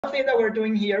thing that we're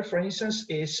doing here, for instance,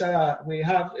 is we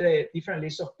have a different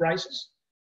list of prices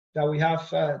that we have,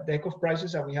 deck of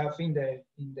prices that we have in the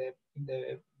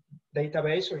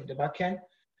database or in the backend.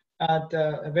 And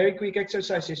a very quick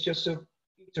exercise is just to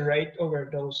iterate over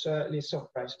those lists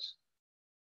of prices.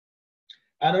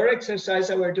 Another exercise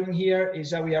that we're doing here is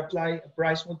that we apply a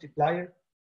price multiplier,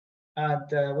 and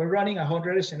we're running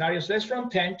 100 scenarios. Let's run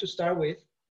 10 to start with.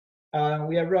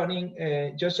 We are running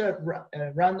just a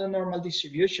random normal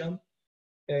distribution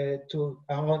to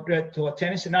 100 to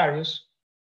 10 scenarios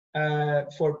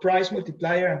for price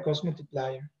multiplier and cost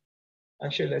multiplier.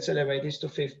 Actually, let's elevate this to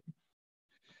 50.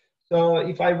 So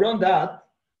if I run that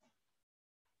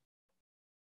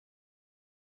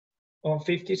on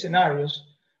 50 scenarios,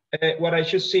 what I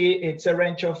should see, it's a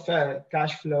range of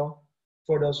cash flow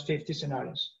for those 50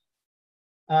 scenarios.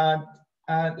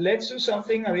 And let's do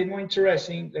something a bit more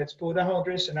interesting. Let's put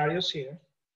 100 scenarios here.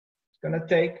 It's gonna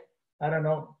take, I don't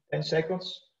know, 10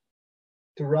 seconds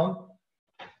to run.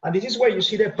 And this is where you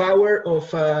see the power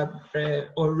of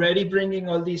already bringing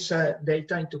all this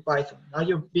data into Python. Now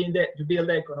you build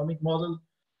the economic model.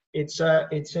 It's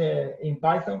in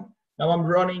Python. Now I'm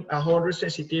running 100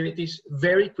 sensitivities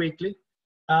very quickly,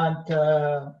 and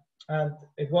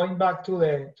going back to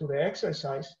the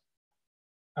exercise.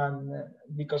 And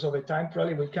because of the time,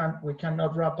 probably we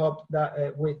cannot wrap up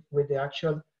that with the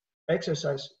actual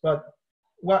exercise. But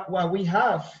what we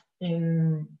have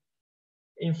in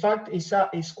fact is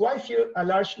quite a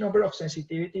large number of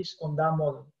sensitivities on that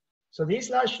model. So this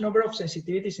large number of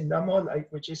sensitivities in that model,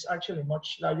 which is actually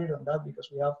much larger than that because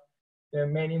we have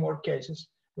many more cases.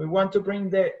 We want to bring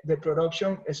the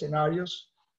production scenarios,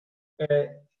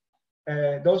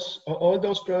 all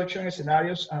those production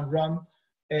scenarios, and run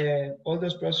all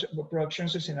those production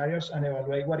scenarios and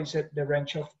evaluate what is the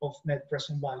range of net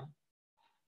present value.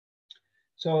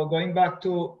 So going back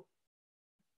to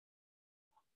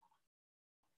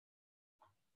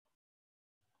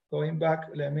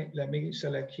let me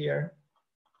select here.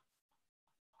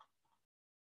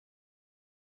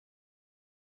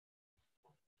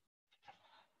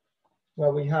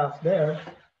 What we have there,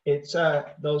 it's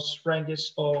those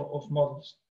ranges of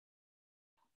models.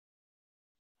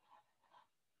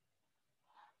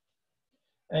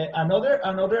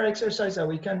 Another exercise that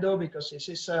we can do, because this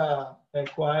is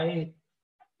quite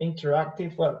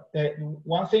interactive. Well,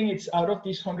 one thing is, out of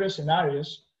these 100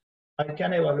 scenarios, I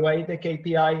can evaluate the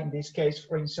KPI, in this case,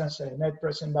 for instance, net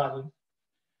present value.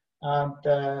 And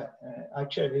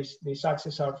actually, these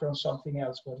axes are from something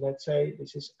else, but let's say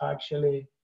this is actually,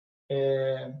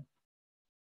 this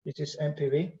is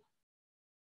NPV,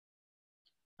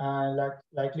 and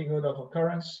likelihood of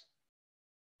occurrence.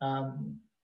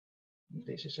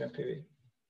 This is NPV,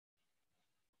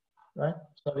 right?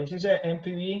 So this is an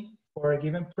NPV for a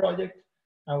given project,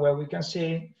 and where we can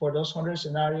see for those 100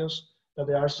 scenarios that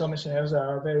there are some scenarios that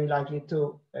are very likely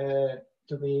to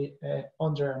be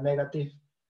under a negative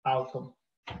outcome,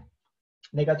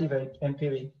 negative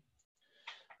NPV.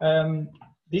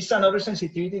 This is another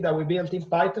sensitivity that we built in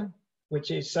Python,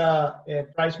 which is a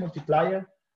price multiplier.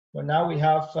 But now we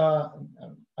have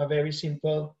a very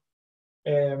simple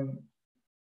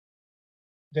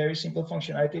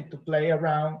functionality to play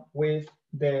around with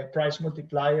the price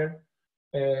multiplier.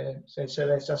 So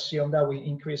let's assume that we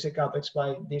increase the capex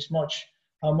by this much.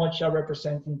 How much I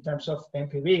represent in terms of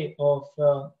NPV of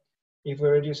if we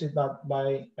reduce it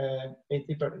by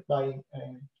 80%,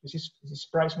 this is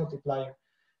price multiplier.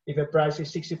 If a price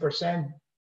is 60%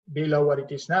 below what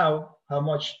it is now, how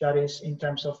much that is in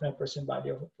terms of net present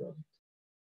value of a product.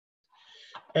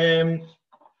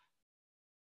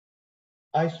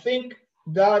 I think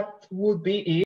that would be it.